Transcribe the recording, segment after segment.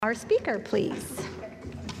Our speaker, please. I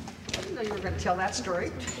didn't know you were going to tell that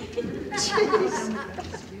story. Okay.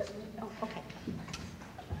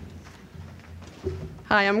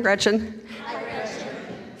 Hi, I'm Gretchen. Hi, Gretchen.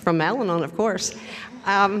 From Al-Anon, of course.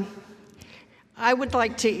 I would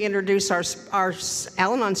like to introduce our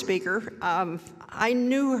Al-Anon speaker. I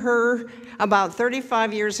knew her about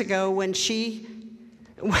 35 years ago when she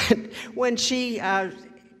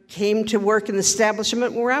came to work in the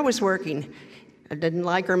establishment where I was working. I didn't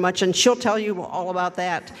like her much, and she'll tell you all about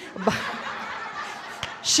that.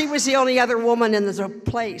 She was the only other woman in the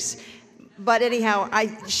place. But anyhow,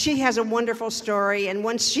 she has a wonderful story, and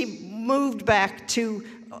once she moved back to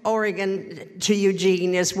Oregon, to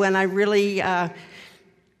Eugene, is when I really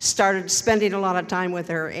started spending a lot of time with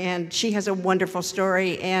her, and she has a wonderful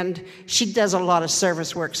story, and she does a lot of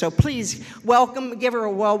service work. So please welcome, give her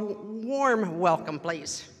a warm welcome,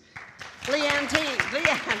 please. Leanne T.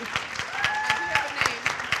 Leanne.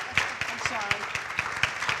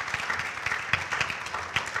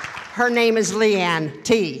 Her name is Leanne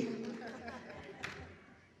T.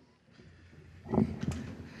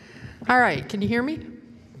 All right, can you hear me?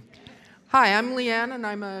 Hi, I'm Leanne, and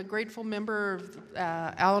I'm a grateful member of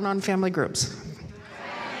Al-Anon Family Groups.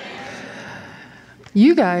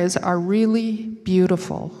 You guys are really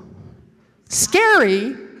beautiful.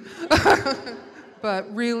 Scary,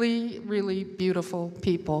 but really, really beautiful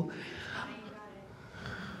people.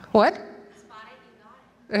 What?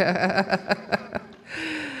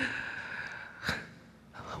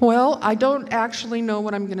 Well, I don't actually know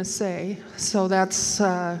what I'm going to say, so that's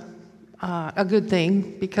a good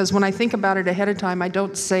thing, because when I think about it ahead of time, I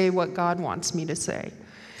don't say what God wants me to say.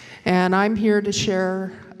 And I'm here to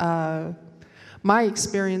share my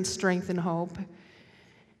experience, strength, and hope.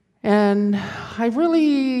 And I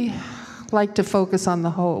really like to focus on the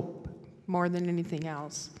hope more than anything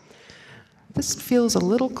else. This feels a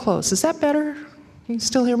little close. Is that better? Can you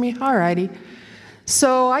still hear me? All righty.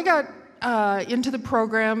 So I got into the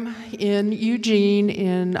program in Eugene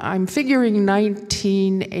in, I'm figuring,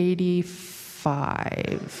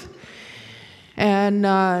 1985. And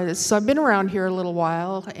so I've been around here a little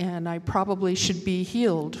while, and I probably should be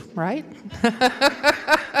healed, right?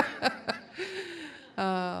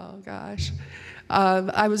 Oh, gosh.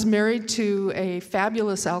 I was married to a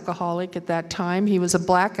fabulous alcoholic at that time. He was a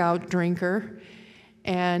blackout drinker,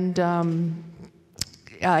 and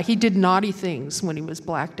he did naughty things when he was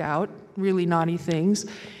blacked out. Really naughty things,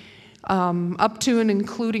 up to and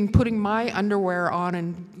including putting my underwear on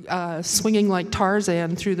and swinging like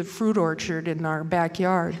Tarzan through the fruit orchard in our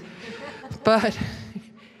backyard. But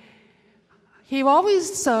he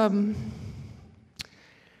always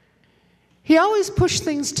pushed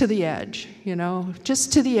things to the edge, you know,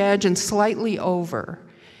 just to the edge and slightly over,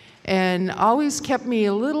 and always kept me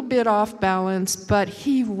a little bit off balance, but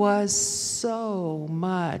he was so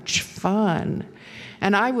much fun.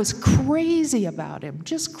 And I was crazy about him,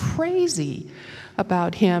 just crazy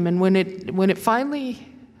about him. And when it finally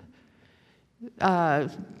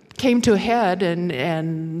came to a head,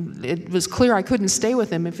 and it was clear I couldn't stay with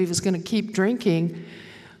him if he was going to keep drinking,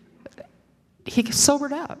 he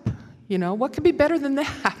sobered up. You know, what could be better than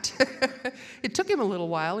that? It took him a little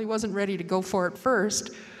while. He wasn't ready to go for it first.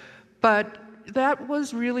 But that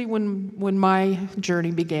was really when my journey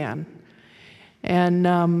began. And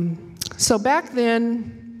so back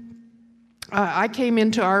then, I came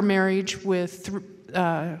into our marriage with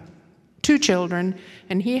 2 children,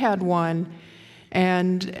 and he had 1.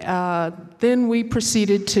 And then we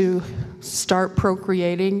proceeded to start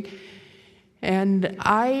procreating. And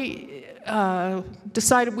I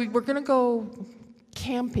decided we were going to go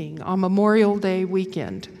camping on Memorial Day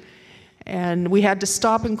weekend. And we had to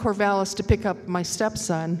stop in Corvallis to pick up my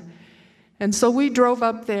stepson. And so we drove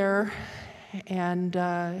up there, and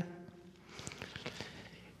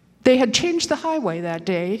they had changed the highway that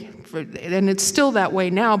day, and it's still that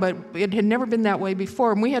way now, but it had never been that way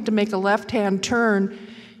before. And we had to make a left-hand turn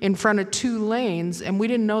in front of 2 lanes, and we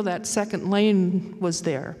didn't know that second lane was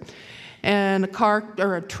there. And a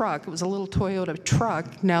truck, it was a little Toyota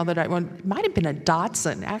truck, now that it might have been a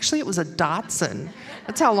Datsun. Actually, it was a Datsun.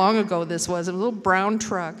 That's how long ago this was. It was a little brown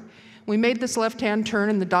truck. We made this left-hand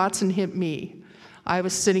turn, and the Datsun hit me. I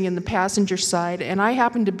was sitting in the passenger side, and I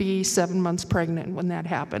happened to be 7 months pregnant when that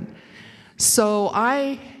happened. So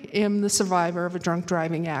I am the survivor of a drunk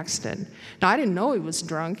driving accident. Now, I didn't know he was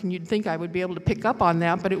drunk, and you'd think I would be able to pick up on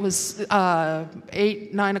that, but it was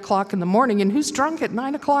 8, 9 o'clock in the morning, and who's drunk at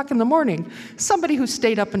 9 o'clock in the morning? Somebody who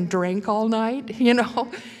stayed up and drank all night, you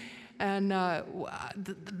know? And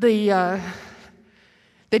they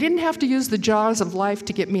didn't have to use the jaws of life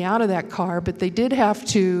to get me out of that car, but they did have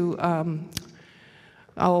to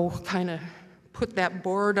kind of put that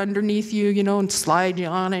board underneath you, and slide you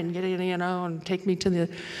on it and get in, and take me to the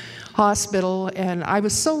hospital. And I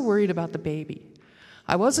was so worried about the baby.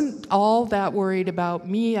 I wasn't all that worried about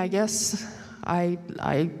me, I guess. I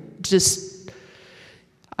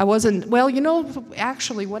wasn't,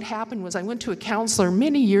 actually what happened was I went to a counselor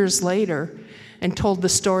many years later and told the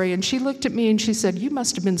story, and she looked at me and she said, "You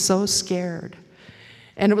must have been so scared."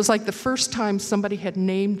 And it was like the first time somebody had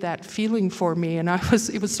named that feeling for me, and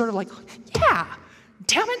it was sort of like, yeah,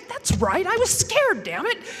 damn it, that's right, I was scared, damn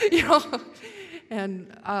it,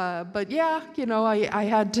 And, but yeah, I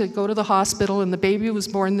had to go to the hospital, and the baby was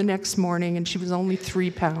born the next morning, and she was only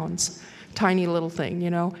 3 pounds, tiny little thing,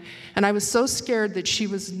 And I was so scared that she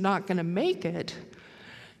was not going to make it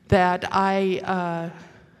that it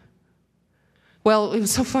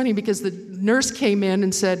was so funny because the nurse came in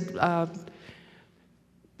and said,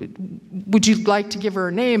 "Would you like to give her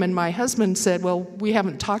a name?" And my husband said, "Well, we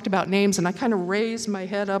haven't talked about names." And I kind of raised my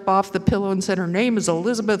head up off the pillow and said, "Her name is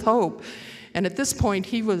Elizabeth Hope." And at this point,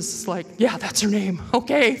 he was like, "Yeah, that's her name.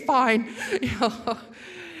 Okay, fine."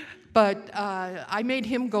 But I made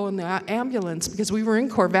him go in the ambulance because we were in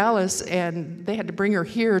Corvallis, and they had to bring her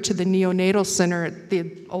here to the neonatal center at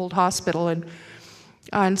the old hospital.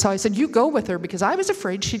 And so I said, "You go with her," because I was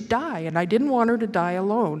afraid she'd die, and I didn't want her to die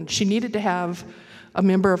alone. She needed to have a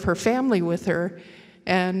member of her family with her.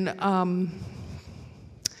 And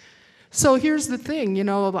so here's the thing,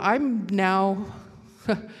 I'm now,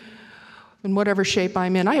 in whatever shape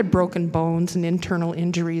I'm in, I had broken bones and internal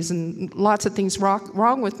injuries and lots of things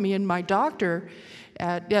wrong with me. And my doctor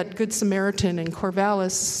at Good Samaritan in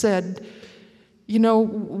Corvallis said,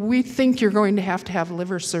 "We think you're going to have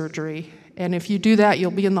liver surgery. And if you do that, you'll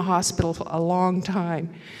be in the hospital for a long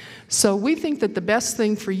time. So we think that the best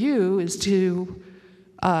thing for you is to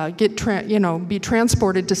be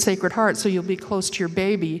transported to Sacred Heart so you'll be close to your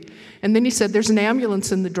baby." And then he said, "There's an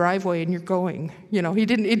ambulance in the driveway and you're going."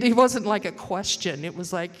 It wasn't like a question. It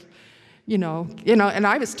was like, and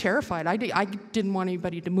I was terrified. I didn't want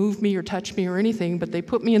anybody to move me or touch me or anything, but they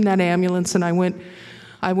put me in that ambulance and I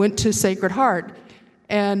went to Sacred Heart.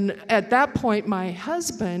 And at that point, my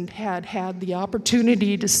husband had the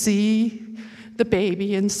opportunity to see the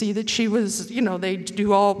baby and see that she was, they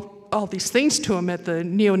do all these things to him at the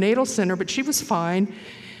neonatal center, but she was fine.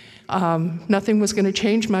 Nothing was going to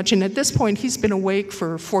change much. And at this point, he's been awake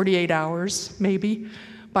for 48 hours, maybe,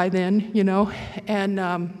 by then,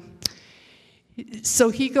 And so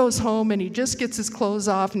he goes home and he just gets his clothes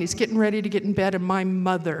off and he's getting ready to get in bed, and my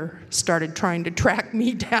mother started trying to track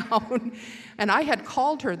me down. And I had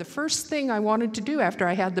called her. The first thing I wanted to do after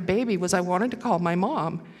I had the baby was I wanted to call my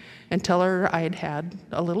mom and tell her I had had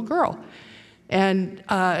a little girl. And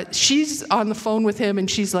she's on the phone with him, and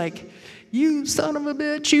she's like, "You son of a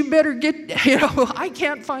bitch, you better get," I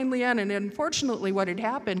can't find Leanne. And unfortunately, what had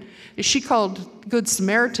happened is she called Good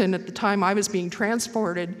Samaritan at the time I was being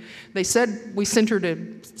transported. They said we sent her to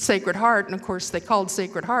Sacred Heart, and of course they called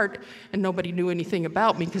Sacred Heart, and nobody knew anything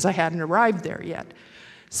about me because I hadn't arrived there yet.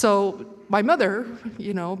 So my mother,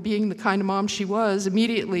 being the kind of mom she was,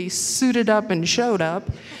 immediately suited up and showed up,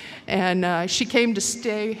 and she came to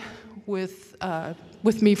stay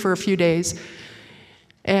with me for a few days.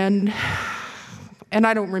 And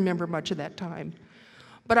I don't remember much of that time.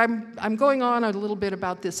 But I'm going on a little bit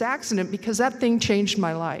about this accident because that thing changed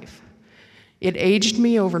my life. It aged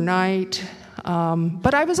me overnight,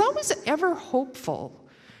 but I was always ever hopeful.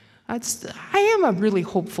 I am a really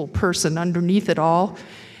hopeful person underneath it all.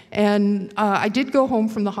 And I did go home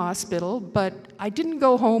from the hospital, but I didn't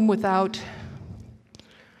go home without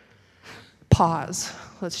pause,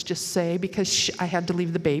 let's just say, because I had to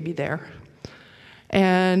leave the baby there.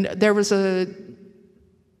 And there was I'm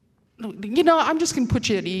just going to put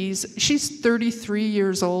you at ease. She's 33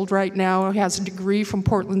 years old right now, has a degree from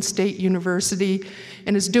Portland State University,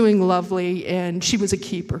 and is doing lovely, and she was a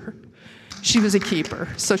keeper.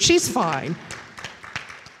 So she's fine.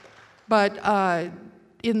 But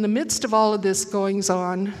in the midst of all of this goings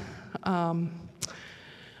on,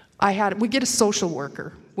 we get a social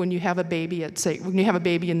worker when you have a baby when you have a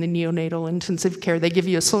baby in the neonatal intensive care. They give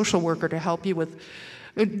you a social worker to help you with.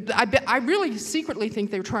 I really secretly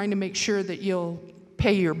think they're trying to make sure that you'll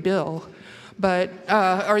pay your bill, but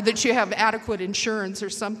or that you have adequate insurance or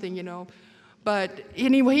something, But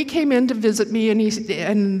anyway, he came in to visit me,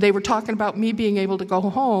 and they were talking about me being able to go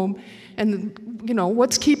home, and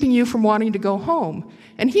what's keeping you from wanting to go home?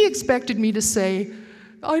 And he expected me to say,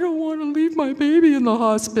 "I don't want to leave my baby in the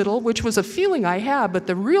hospital," which was a feeling I had, but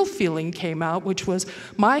the real feeling came out, which was,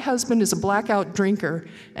 my husband is a blackout drinker,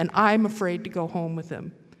 and I'm afraid to go home with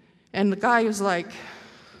him. And the guy was like,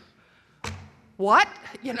 what?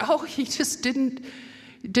 You know, he just didn't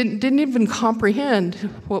even comprehend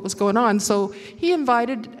what was going on. So he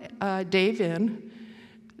invited Dave in,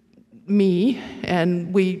 me,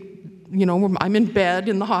 and I'm in bed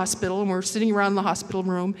in the hospital, and we're sitting around the hospital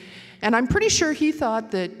room, and I'm pretty sure he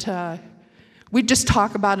thought that we'd just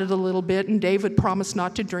talk about it a little bit, and Dave would promise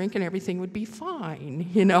not to drink, and everything would be fine,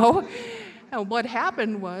 you know? And what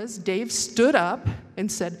happened was Dave stood up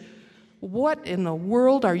and said, "What in the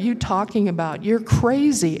world are you talking about? You're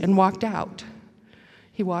crazy," and walked out.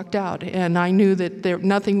 He walked out, and I knew that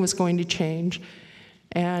nothing was going to change,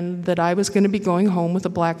 and that I was going to be going home with a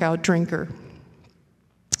blackout drinker.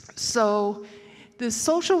 So the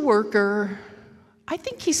social worker, I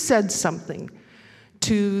think he said something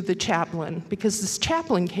to the chaplain, because this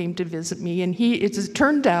chaplain came to visit me, and it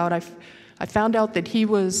turned out, I found out that he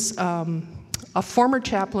was a former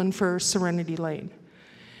chaplain for Serenity Lane.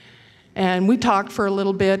 And we talked for a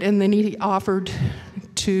little bit, and then he offered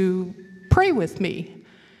to pray with me.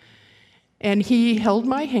 And he held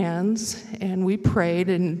my hands, and we prayed,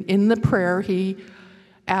 and in the prayer, he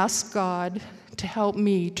asked God to help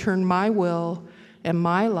me turn my will and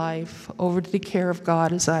my life over to the care of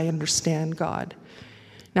God as I understand God.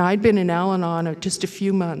 Now, I'd been in Al-Anon just a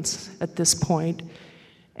few months at this point,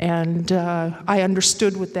 and I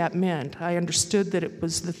understood what that meant. I understood that it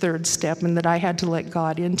was the third step, and that I had to let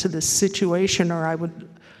God into this situation, or I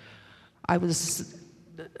was,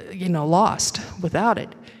 lost without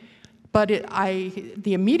it. But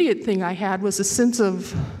the immediate thing I had was a sense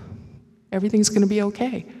of everything's going to be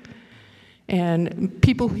okay. And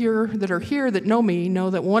people here that know me know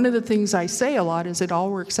that one of the things I say a lot is it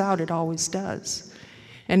all works out, it always does.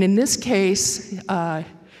 And in this case,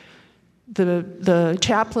 the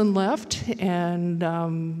chaplain left, and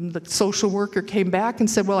the social worker came back and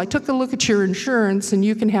said, "Well, I took a look at your insurance, and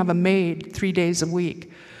you can have a maid 3 days a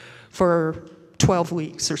week for 12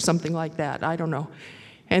 weeks or something like that. I don't know."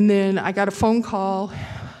 And then I got a phone call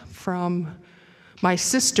from my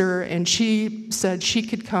sister, and she said she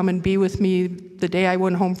could come and be with me the day I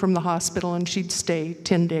went home from the hospital, and she'd stay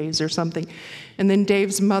 10 days or something. And then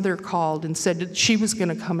Dave's mother called and said that she was going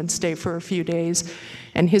to come and stay for a few days.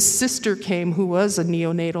 And his sister came, who was a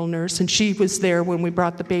neonatal nurse, and she was there when we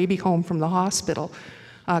brought the baby home from the hospital,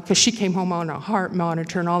 because she came home on a heart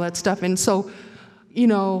monitor and all that stuff. And so,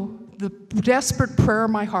 the desperate prayer of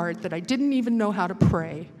my heart that I didn't even know how to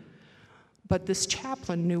pray, but this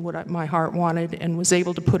chaplain knew what my heart wanted and was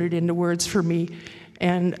able to put it into words for me,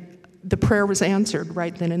 and the prayer was answered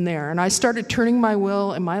right then and there. And I started turning my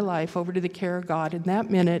will and my life over to the care of God in that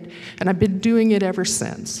minute, and I've been doing it ever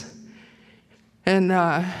since. And,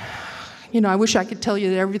 I wish I could tell you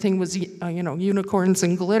that everything was, unicorns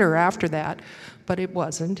and glitter after that, but it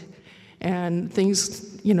wasn't. And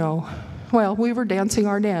things, we were dancing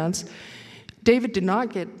our dance. David did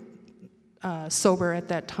not get sober at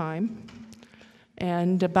that time.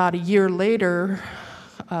 And about a year later,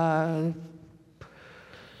 I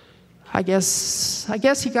guess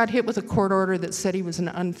he got hit with a court order that said he was an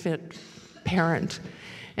unfit parent,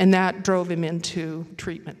 and that drove him into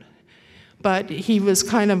treatment. But he was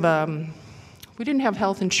kind of, we didn't have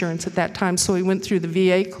health insurance at that time, so he went through the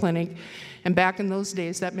VA clinic. And back in those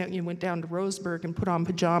days, that meant you went down to Roseburg and put on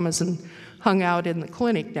pajamas and hung out in the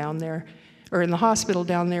clinic down there, or in the hospital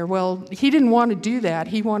down there. Well, he didn't want to do that.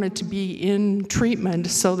 He wanted to be in treatment,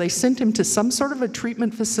 so they sent him to some sort of a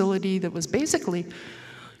treatment facility that was basically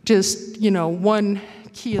just, one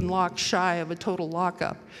key and lock shy of a total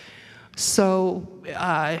lockup. So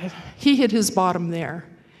he hit his bottom there.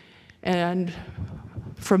 And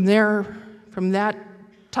from that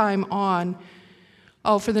time on,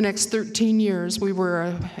 for the next 13 years, we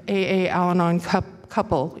were a AA Al-Anon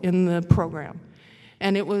couple in the program.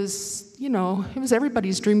 And it was, it was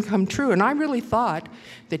everybody's dream come true. And I really thought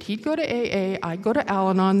that he'd go to AA, I'd go to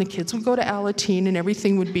Al-Anon, the kids would go to Alateen, and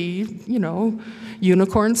everything would be,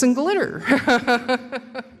 unicorns and glitter.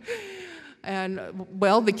 And,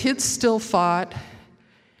 well, the kids still fought.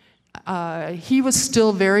 He was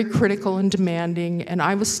still very critical and demanding, and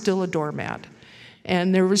I was still a doormat.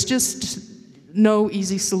 And there was just no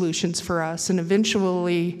easy solutions for us. And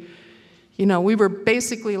eventually, we were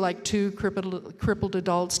basically like two crippled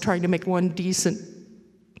adults trying to make one decent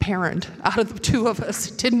parent out of the two of us.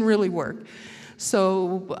 It didn't really work.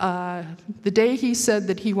 So the day he said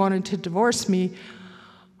that he wanted to divorce me,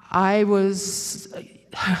 I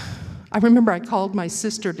remember I called my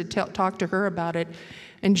sister to talk to her about it,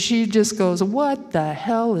 and she just goes, "What the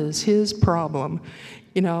hell is his problem?"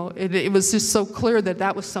 It was just so clear that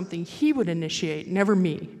that was something he would initiate, never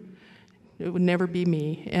me. It would never be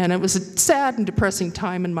me. And it was a sad and depressing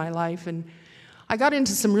time in my life, and I got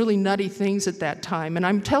into some really nutty things at that time. And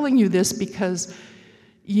I'm telling you this because,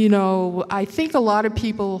 you know, I think a lot of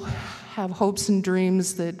people have hopes and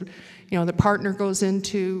dreams that, you know, the partner goes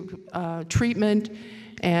into treatment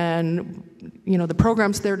and, you know, the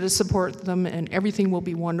program's there to support them and everything will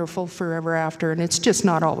be wonderful forever after, and it's just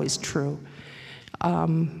not always true.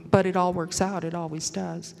 But it all works out, it always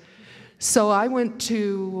does. So I went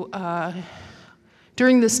to,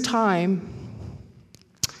 during this time,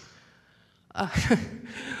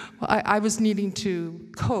 I was needing to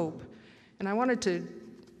cope, and I wanted to,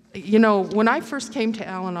 you know, when I first came to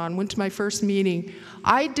Al-Anon, went to my first meeting,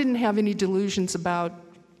 I didn't have any delusions about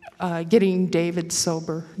getting David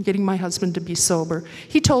sober, getting my husband to be sober.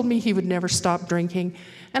 He told me he would never stop drinking,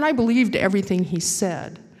 and I believed everything he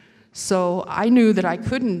said. So I knew that I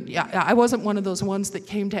couldn't, I wasn't one of those ones that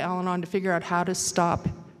came to Al-Anon to figure out how to stop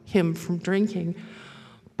him from drinking.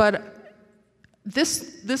 But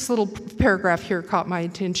this little paragraph here caught my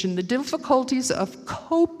attention. The difficulties of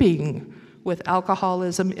coping with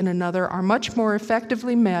alcoholism in another are much more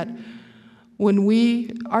effectively met when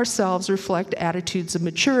we ourselves reflect attitudes of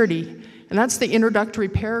maturity. And that's the introductory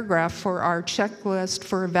paragraph for our checklist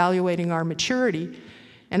for evaluating our maturity.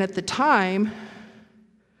 And at the time,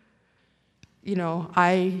 you know,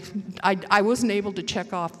 I wasn't able to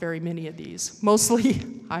check off very many of these. Mostly,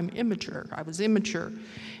 I'm immature. I was immature.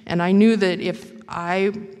 And I knew that if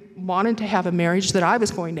I wanted to have a marriage, that I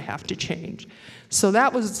was going to have to change. So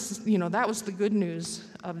that was, you know, that was the good news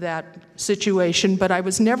of that situation, but I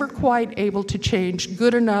was never quite able to change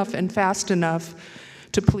good enough and fast enough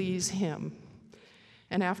to please him.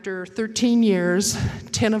 And after 13 years,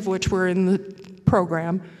 10 of which were in the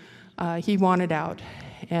program, he wanted out.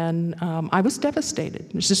 And I was devastated.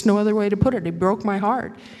 There's just no other way to put it. It broke my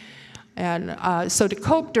heart. And so to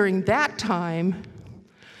cope during that time,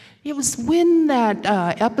 it was when that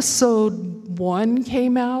episode 1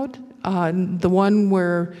 came out, the one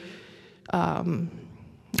where,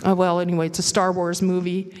 well, anyway, it's a Star Wars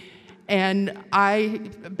movie. And I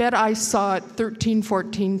bet I saw it 13,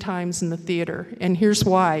 14 times in the theater. And here's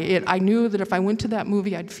why. I knew that if I went to that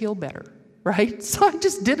movie, I'd feel better, right? So I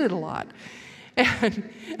just did it a lot. And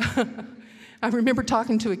I remember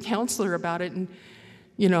talking to a counselor about it, and,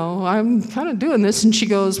 you know, I'm kind of doing this, and she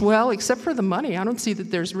goes, well, except for the money, I don't see that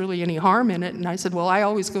there's really any harm in it. And I said, well, I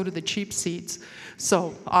always go to the cheap seats,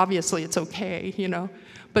 so obviously it's okay, you know.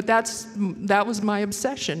 But that was my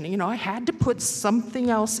obsession. You know, I had to put something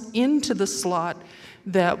else into the slot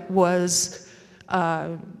that was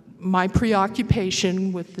my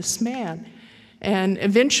preoccupation with this man. And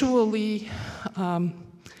eventually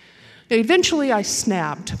I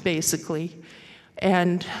snapped, basically.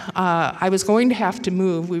 And I was going to have to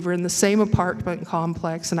move. We were in the same apartment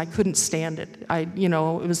complex, and I couldn't stand it. You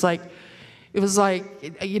know, it was like,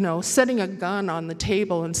 you know, setting a gun on the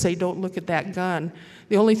table and say, don't look at that gun.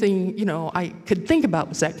 The only thing, you know, I could think about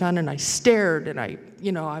was that gun, and I stared, and I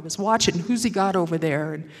was watching, who's he got over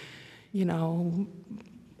there? And, you know,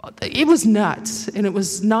 it was nuts, and it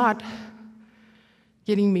was not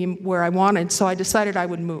getting me where I wanted, so I decided I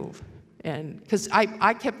would move. And because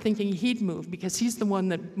I kept thinking he'd move, because he's the one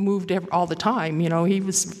that moved all the time. You know, he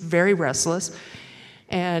was very restless,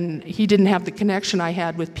 and he didn't have the connection I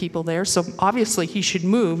had with people there, so obviously he should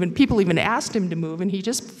move. And people even asked him to move, and he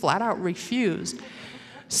just flat out refused.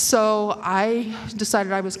 So I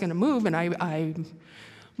decided I was going to move, and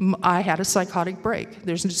I had a psychotic break.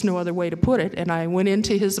 There's just no other way to put it. And I went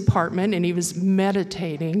into his apartment, and he was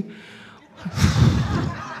meditating.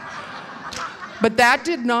 But that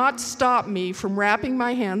did not stop me from wrapping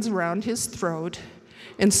my hands around his throat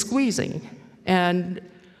and squeezing. And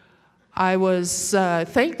I was,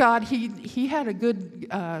 thank God, he had a good,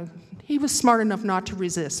 he was smart enough not to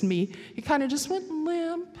resist me. He kind of just went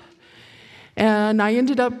limp. And I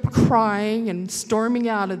ended up crying and storming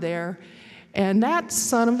out of there. And that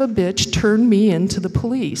son of a bitch turned me into the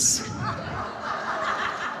police.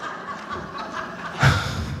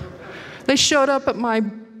 They showed up at my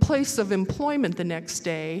place of employment the next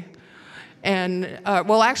day, and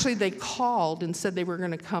well, actually they called and said they were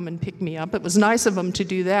going to come and pick me up. It was nice of them to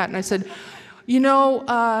do that, and I said, you know,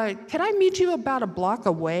 can I meet you about a block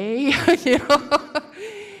away? You know?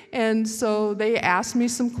 And so they asked me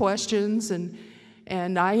some questions,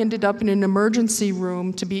 and I ended up in an emergency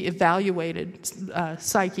room to be evaluated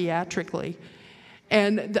psychiatrically.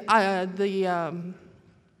 And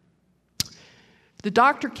the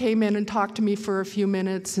doctor came in and talked to me for a few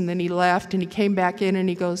minutes, and then he left, and he came back in, and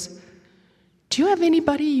he goes, do you have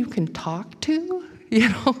anybody you can talk to? You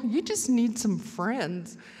know, you just need some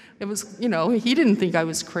friends. It was, you know, he didn't think I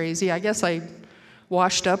was crazy. I guess I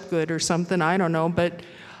washed up good or something, I don't know, but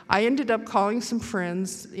I ended up calling some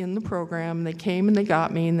friends in the program. They came and they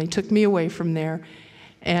got me, and they took me away from there.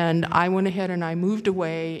 And I went ahead and I moved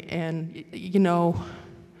away, and, you know,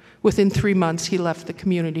 within 3 months, he left the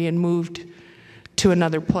community and moved to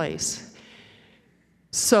another place.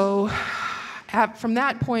 So from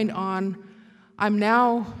that point on, I'm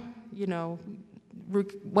now, you know,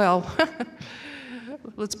 well,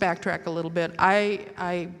 let's backtrack a little bit.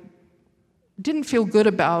 I didn't feel good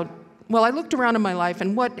about, well, I looked around in my life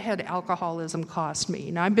and what had alcoholism cost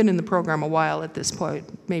me. Now, I've been in the program a while at this point,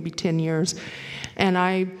 maybe 10 years, and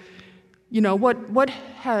you know, what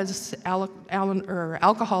has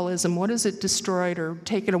alcoholism, what has it destroyed or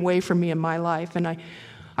taken away from me in my life? And I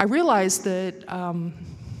realized that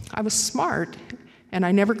I was smart, and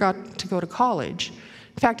I never got to go to college.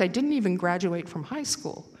 In fact, I didn't even graduate from high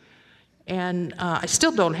school. And I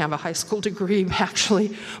still don't have a high school degree,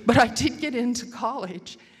 actually, but I did get into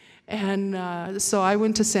college. And so I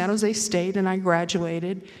went to San Jose State, and I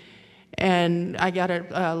graduated. And I got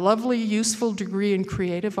a lovely, useful degree in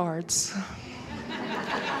creative arts.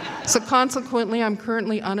 So consequently, I'm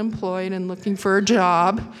currently unemployed and looking for a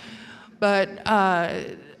job. But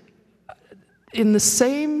in the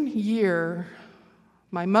same year,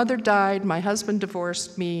 my mother died, my husband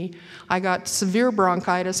divorced me, I got severe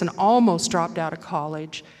bronchitis and almost dropped out of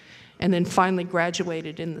college, and then finally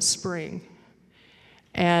graduated in the spring.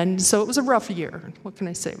 And so it was a rough year. What can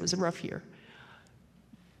I say? It was a rough year.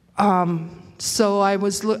 So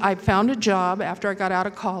I found a job after I got out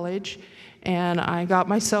of college, and I got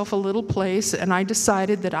myself a little place, and I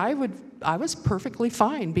decided that I was perfectly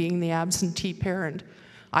fine being the absentee parent.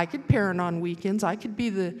 I could parent on weekends. I could be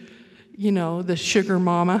the sugar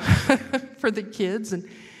mama for the kids.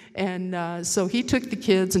 And so he took the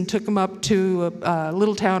kids and took them up to a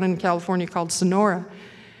little town in California called Sonora.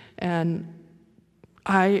 And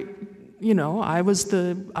every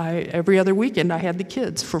other weekend I had the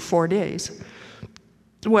kids for 4 days.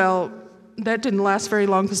 Well, that didn't last very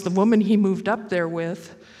long because the woman he moved up there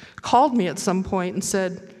with called me at some point and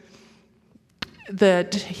said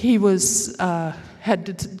that he had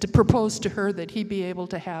to propose to her that he be able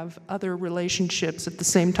to have other relationships at the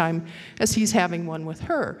same time as he's having one with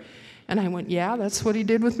her. And I went, yeah, that's what he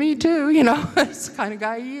did with me too, you know, that's the kind of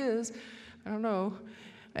guy he is. I don't know.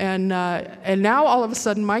 And now all of a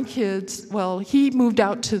sudden my kids, well, he moved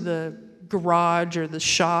out to the garage or the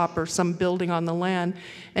shop or some building on the land,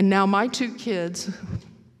 and now my 2 kids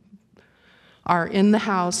are in the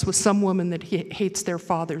house with some woman that hates their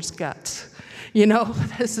father's guts. You know,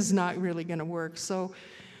 this is not really going to work. So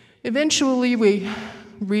eventually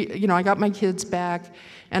I got my kids back,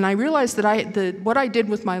 and I realized that what I did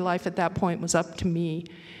with my life at that point was up to me.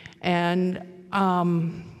 And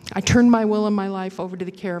I turned my will and my life over to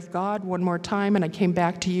the care of God one more time, and I came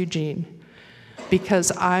back to Eugene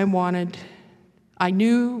because I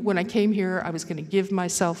knew when I came here I was going to give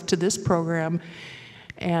myself to this program,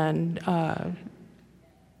 and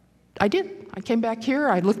I did. I came back here,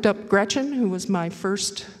 I looked up Gretchen, who was my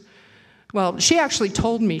first, well, she actually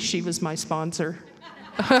told me she was my sponsor.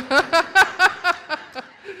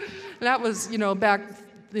 That was, back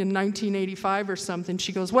in 1985 or something.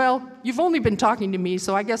 She goes, well, you've only been talking to me,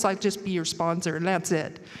 so I guess I'll just be your sponsor, and that's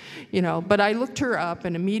it. But I looked her up,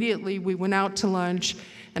 and immediately we went out to lunch,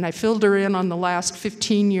 and I filled her in on the last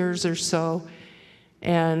 15 years or so,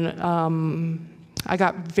 and I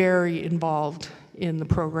got very involved in the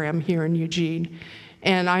program here in Eugene.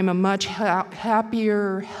 And I'm a much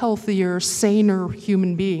happier, healthier, saner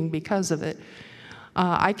human being because of it.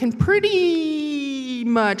 I can pretty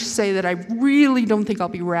much say that I really don't think I'll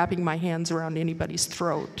be wrapping my hands around anybody's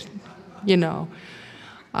throat,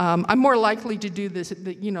 I'm more likely to do this,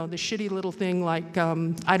 the shitty little thing like,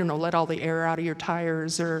 I don't know, let all the air out of your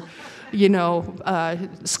tires, or,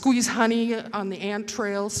 squeeze honey on the ant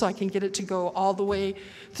trail so I can get it to go all the way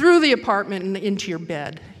through the apartment and into your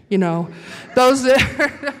bed, Those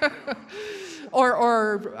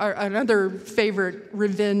or another favorite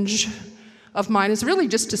revenge of mine is really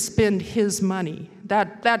just to spend his money.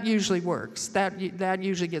 That usually works. That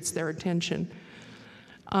usually gets their attention.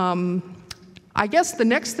 I guess the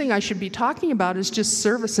next thing I should be talking about is just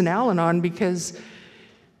service in Al-Anon, because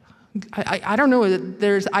I don't know,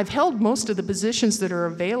 I've held most of the positions that are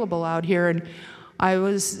available out here, and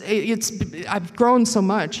I've grown so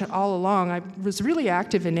much all along. I was really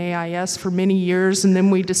active in AIS for many years, and then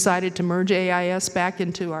we decided to merge AIS back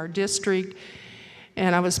into our district,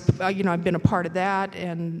 and I've been a part of that,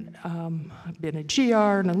 and I've been a GR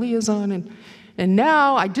and a liaison, and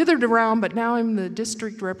now I dithered around, but now I'm the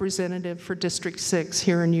district representative for District 6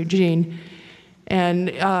 here in Eugene. And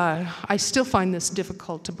I still find this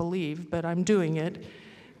difficult to believe, but I'm doing it.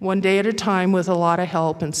 one day at a time with a lot of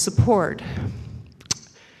help and support.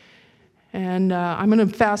 And I'm going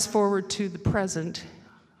to fast forward to the present.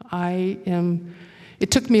 It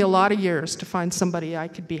took me a lot of years to find somebody I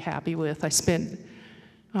could be happy with. I spent,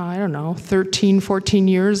 13, 14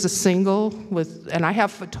 years a single and I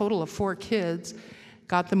have a total of 4 kids.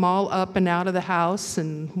 Got them all up and out of the house,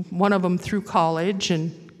 and one of them through college,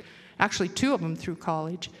 and actually 2 of them through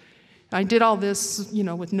college. I did all this,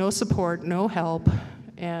 with no support, no help,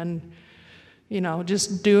 and,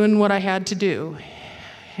 just doing what I had to do.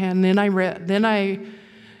 And then I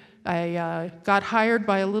got hired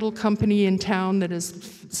by a little company in town that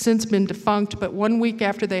has since been defunct, but 1 week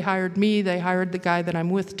after they hired me, they hired the guy that I'm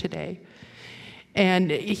with today.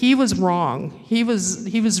 And he was wrong. He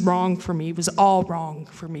was wrong for me. He was all wrong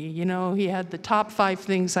for me. He had the top 5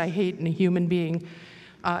 things I hate in a human being.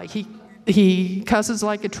 He cusses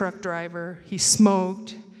like a truck driver. He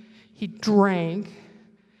smoked. He drank.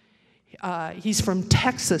 He's from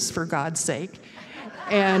Texas, for God's sake.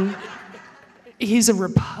 And he's a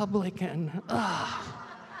Republican.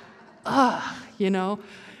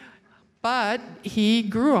 But he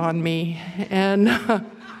grew on me. And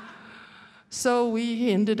so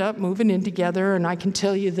we ended up moving in together, and I can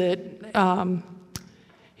tell you that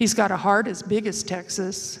he's got a heart as big as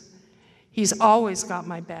Texas. He's always got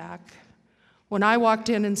my back. When I walked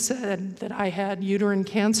in and said that I had uterine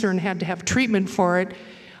cancer and had to have treatment for it,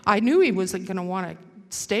 I knew he wasn't going to want to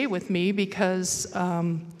stay with me because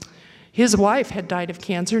his wife had died of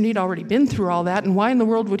cancer, and he'd already been through all that, and why in the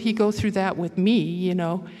world would he go through that with me,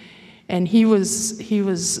 And he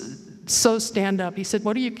was so stand up. He said,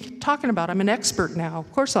 "What are you talking about? I'm an expert now.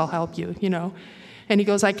 Of course I'll help you, And he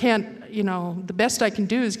goes, "I can't, the best I can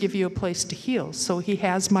do is give you a place to heal." So he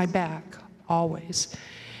has my back, always.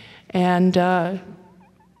 And, I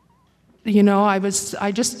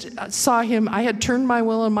just saw him. I had turned my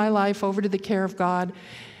will and my life over to the care of God,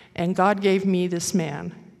 and God gave me this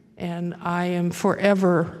man. And I am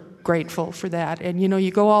forever grateful for that. And,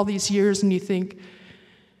 you go all these years and you think,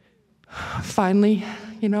 finally,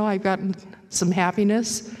 I've gotten some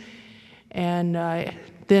happiness. And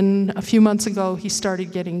then a few months ago, he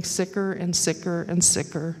started getting sicker and sicker and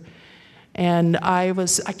sicker. And I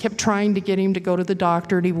kept trying to get him to go to the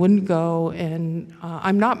doctor, and he wouldn't go. And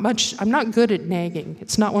I'm not good at nagging.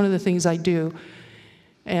 It's not one of the things I do.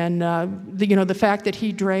 And the fact that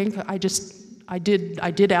he drank, I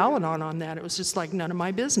did Al-Anon on that. It was just like none of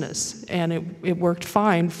my business, and it worked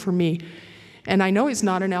fine for me. And I know he's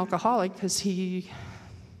not an alcoholic because he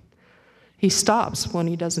stops when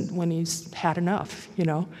he's had enough,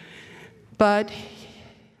 But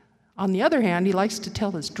on the other hand, he likes to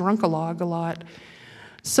tell his drunk-a-log a lot.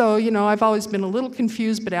 So, I've always been a little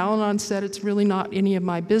confused, but Al-Anon said it's really not any of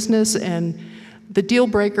my business. And the deal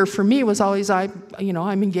breaker for me was always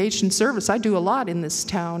I'm engaged in service. I do a lot in this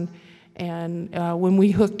town. And when we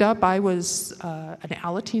hooked up, I was an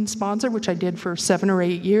Alateen sponsor, which I did for 7 or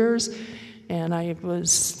 8 years. And I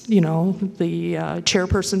was, the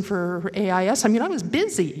chairperson for AIS. I was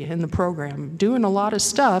busy in the program, doing a lot of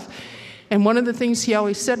stuff. And one of the things he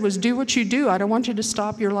always said was, "Do what you do. I don't want you to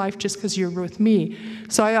stop your life just because you're with me."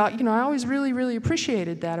 So I always really, really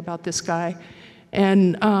appreciated that about this guy.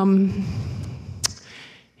 And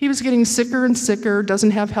he was getting sicker and sicker,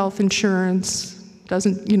 doesn't have health insurance,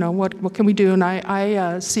 doesn't, what can we do? And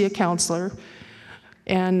I see a counselor.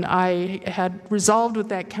 And I had resolved with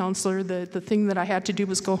that counselor that the thing that I had to do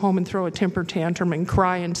was go home and throw a temper tantrum and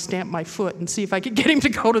cry and stamp my foot and see if I could get him to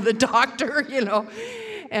go to the doctor,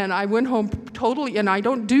 And I went home totally, and I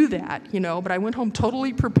don't do that, but I went home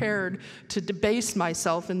totally prepared to debase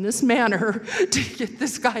myself in this manner to get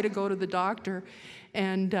this guy to go to the doctor.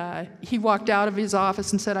 And he walked out of his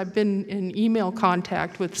office and said, "I've been in email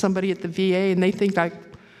contact with somebody at the VA, and they think I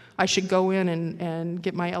should go in and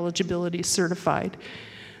get my eligibility certified."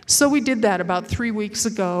 So we did that about 3 weeks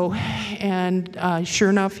ago, and sure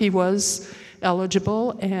enough, he was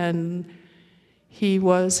eligible, and he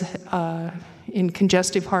was in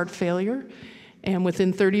congestive heart failure. And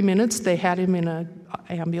within 30 minutes, they had him in an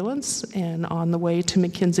ambulance and on the way to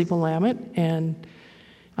McKinsey-Willamette. And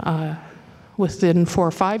within 4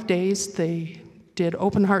 or 5 days, they did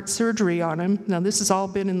open heart surgery on him. Now, this has all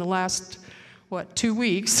been in the last 2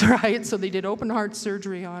 weeks, right? So they did open heart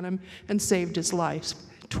surgery on him and saved his life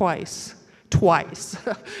twice.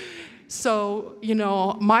 So,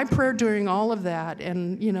 my prayer during all of that,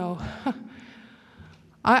 and,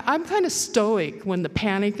 I'm kind of stoic when the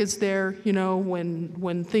panic is there,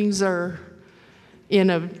 when things are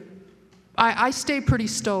I stay pretty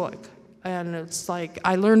stoic. And it's like,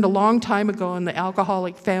 I learned a long time ago in the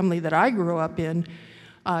alcoholic family that I grew up in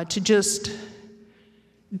to just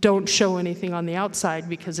don't show anything on the outside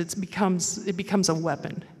because it becomes a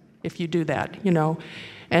weapon if you do that, you know.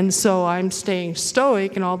 And so I'm staying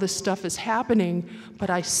stoic and all this stuff is happening, but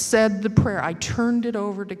I said the prayer. I turned it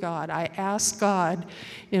over to God. I asked God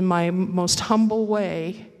in my most humble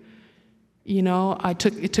way, you know,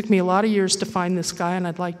 it took me a lot of years to find this guy, and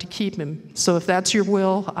I'd like to keep him. So if that's your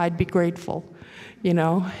will, I'd be grateful, you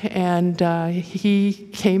know. And he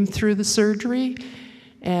came through the surgery,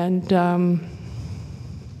 and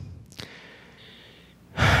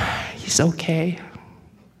he's okay.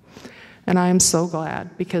 And I am so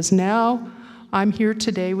glad, because now I'm here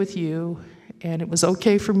today with you, and it was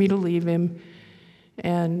okay for me to leave him.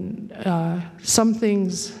 And some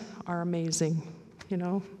things are amazing, you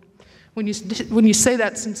know. When you say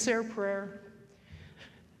that sincere prayer,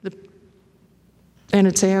 and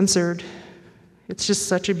it's answered, it's just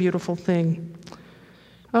such a beautiful thing.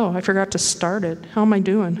 Oh, I forgot to start it. How am I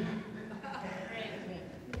doing?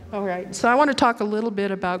 All right, so I want to talk a little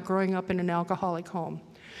bit about growing up in an alcoholic home,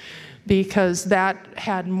 because that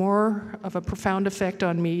had more of a profound effect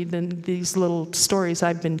on me than these little stories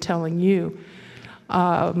I've been telling you.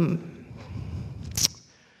 I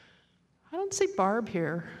don't see Barb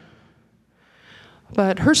here.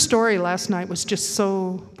 But her story last night was just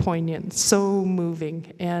so poignant, so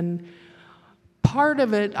moving. And part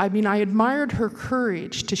of it, I mean, I admired her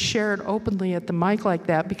courage to share it openly at the mic like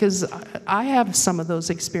that, because I have some of those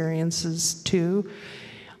experiences too.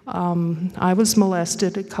 I was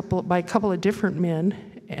molested by a couple of different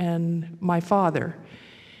men and my father.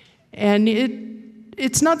 And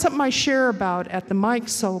it's not something I share about at the mic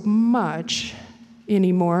so much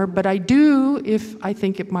anymore, but I do if I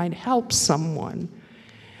think it might help someone.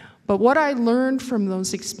 But what I learned from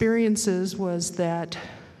those experiences was that,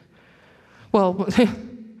 well,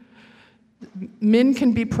 men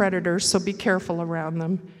can be predators, so be careful around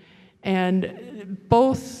them. And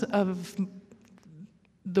both of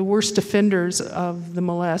the worst offenders of the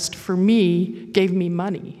molest, for me, gave me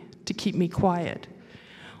money to keep me quiet,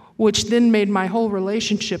 which then made my whole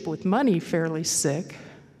relationship with money fairly sick.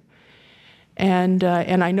 And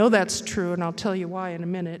I know that's true, and I'll tell you why in a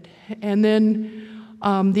minute. And then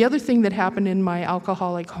the other thing that happened in my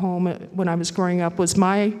alcoholic home when I was growing up was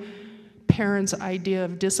my parents' idea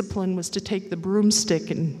of discipline was to take the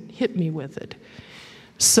broomstick and hit me with it.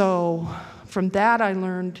 So from that I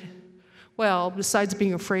learned, well, besides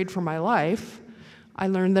being afraid for my life, I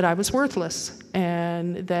learned that I was worthless,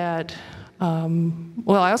 and that,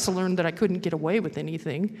 well, I also learned that I couldn't get away with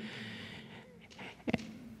anything.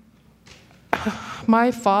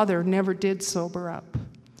 My father never did sober up.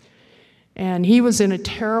 And he was in a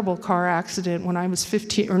terrible car accident when I was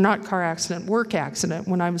 15, or not car accident, work accident,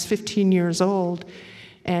 when I was 15 years old.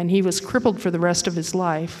 And he was crippled for the rest of his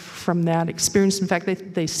life from that experience. In fact,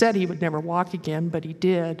 they said he would never walk again, but he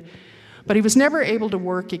did. But he was never able to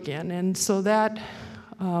work again. And so that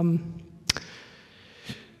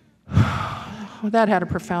had a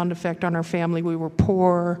profound effect on our family. We were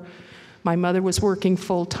poor. My mother was working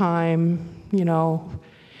full time, you know.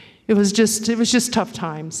 It was just tough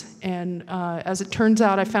times. And as it turns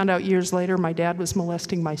out, I found out years later, my dad was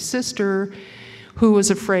molesting my sister, who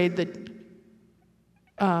was afraid that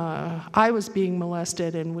I was being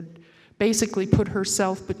molested, and would basically put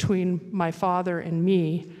herself between my father and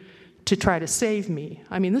me to try to save me.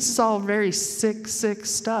 I mean, this is all very sick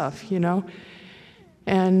stuff, you know.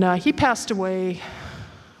 And he passed away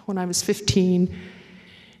when I was 15,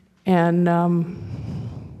 and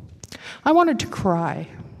I wanted to cry.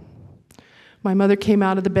 My mother came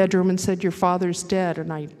out of the bedroom and said, "Your father's dead,"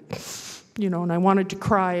 and I wanted to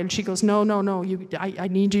cry, and she goes, "No, I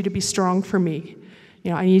need you to be strong for me.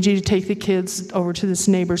 You know, I need you to take the kids over to this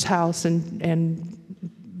neighbor's house and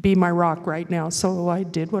be my rock right now." So I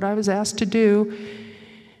did what I was asked to do.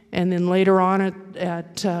 And then later on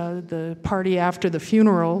at the party after the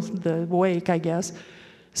funeral, the wake, I guess,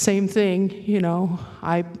 same thing, you know.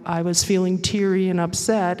 I was feeling teary and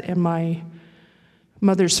upset, and my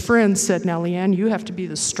mother's friend said, "Now, Leanne, you have to be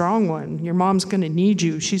the strong one. Your mom's going to need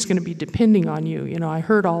you. She's going to be depending on you." You know, I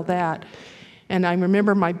heard all that. And I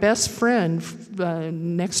remember my best friend,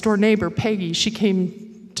 next door neighbor, Peggy, she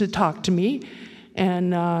came to talk to me.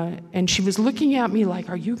 And she was looking at me like,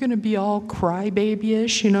 "Are you going to be all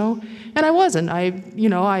crybaby-ish, you know?" And I wasn't. I'd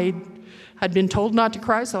been told not to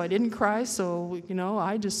cry, so I didn't cry. So, you know,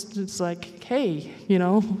 it's like, "Hey, you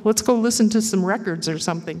know, let's go listen to some records or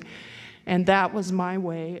something." And that was my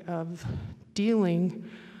way of dealing.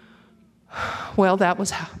 Well, that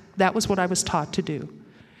was what I was taught to do.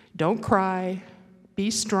 Don't cry,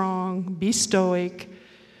 be strong, be stoic,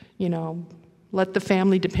 you know, let the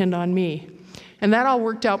family depend on me. And that all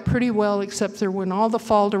worked out pretty well, except for when all the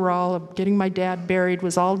falderall of getting my dad buried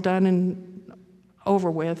was all done and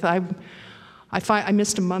over with. I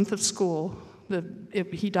missed a month of school.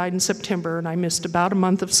 He died in September, and I missed about a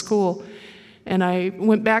month of school. And I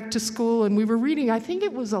went back to school, and we were reading, I think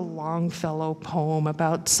it was a Longfellow poem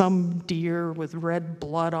about some deer with red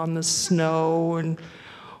blood on the snow and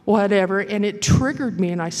whatever, and it triggered me,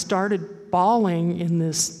 and I started bawling in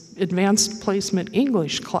this advanced placement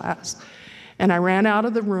English class. And I ran out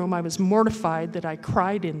of the room. I was mortified that I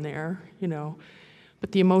cried in there,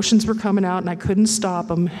 but the emotions were coming out, and I couldn't stop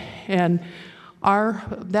them. And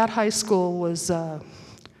that high school was...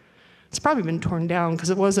 it's probably been torn down because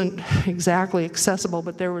it wasn't exactly accessible,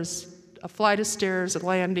 but there was a flight of stairs, a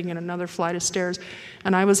landing, and another flight of stairs.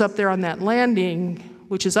 And I was up there on that landing,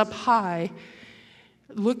 which is up high,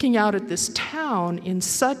 looking out at this town in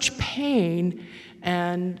such pain,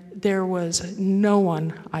 and there was no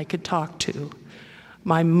one I could talk to.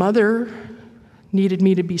 My mother needed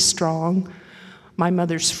me to be strong. My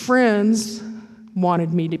mother's friends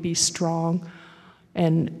wanted me to be strong.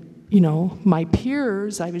 And my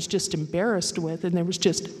peers, I was just embarrassed with, and there was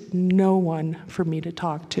just no one for me to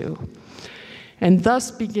talk to. And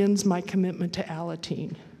thus begins my commitment to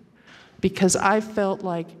Alateen, because I felt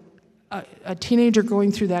like a teenager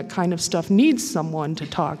going through that kind of stuff needs someone to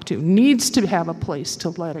talk to, needs to have a place to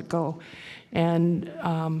let it go. And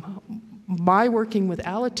my working with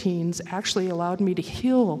Alateens actually allowed me to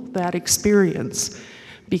heal that experience,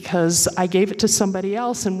 because I gave it to somebody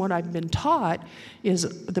else, and what I've been taught is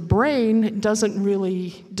the brain doesn't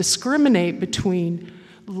really discriminate between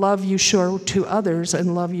love you show to others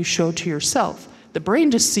and love you show to yourself. The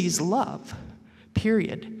brain just sees love,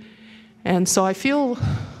 period. And so I feel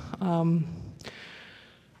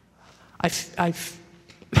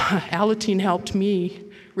Alateen helped me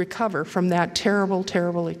recover from that terrible,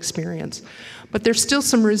 terrible experience. But there's still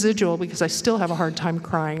some residual, because I still have a hard time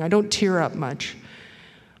crying. I don't tear up much.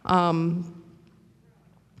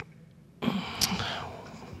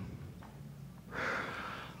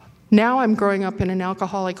 Now I'm growing up in an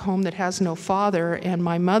alcoholic home that has no father, and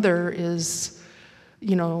my mother is,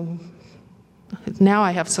 now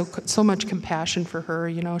I have so much compassion for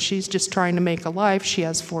her. She's just trying to make a life. She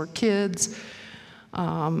has 4 kids,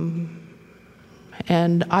 and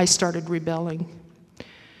I started rebelling.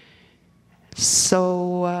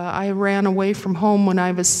 So I ran away from home when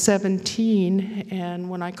I was 17, and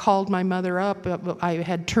when I called my mother up, I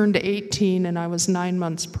had turned to 18, and I was 9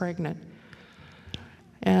 months pregnant.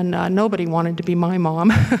 And nobody wanted to be my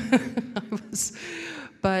mom.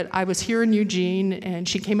 But I was here in Eugene, and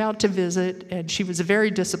she came out to visit, and she was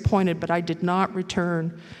very disappointed, but I did not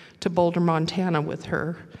return to Boulder, Montana with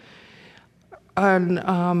her. And,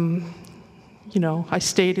 I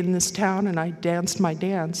stayed in this town, and I danced my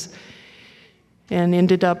dance, and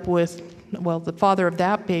ended up with, the father of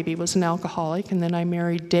that baby was an alcoholic, and then I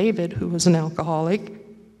married David, who was an alcoholic.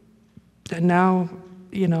 And now,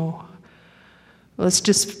 there's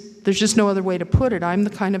just no other way to put it. I'm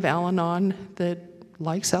the kind of Al-Anon that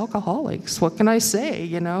likes alcoholics. What can I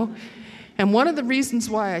say, And one of the reasons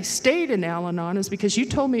why I stayed in Al-Anon is because you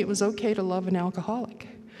told me it was okay to love an alcoholic.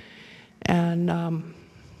 And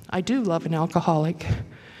I do love an alcoholic,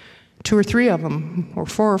 2 or 3 of them, or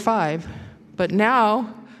 4 or 5. But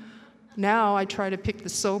now I try to pick the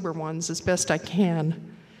sober ones as best I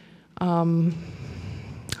can.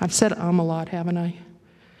 I've said a lot, haven't I?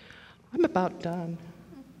 I'm about done.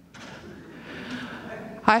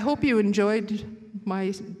 I hope you enjoyed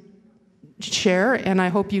my share, and I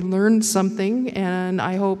hope you learned something, and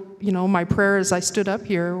I hope, my prayer as I stood up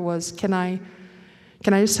here was, can I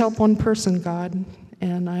just help one person, God?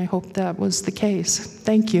 And I hope that was the case.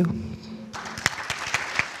 Thank you.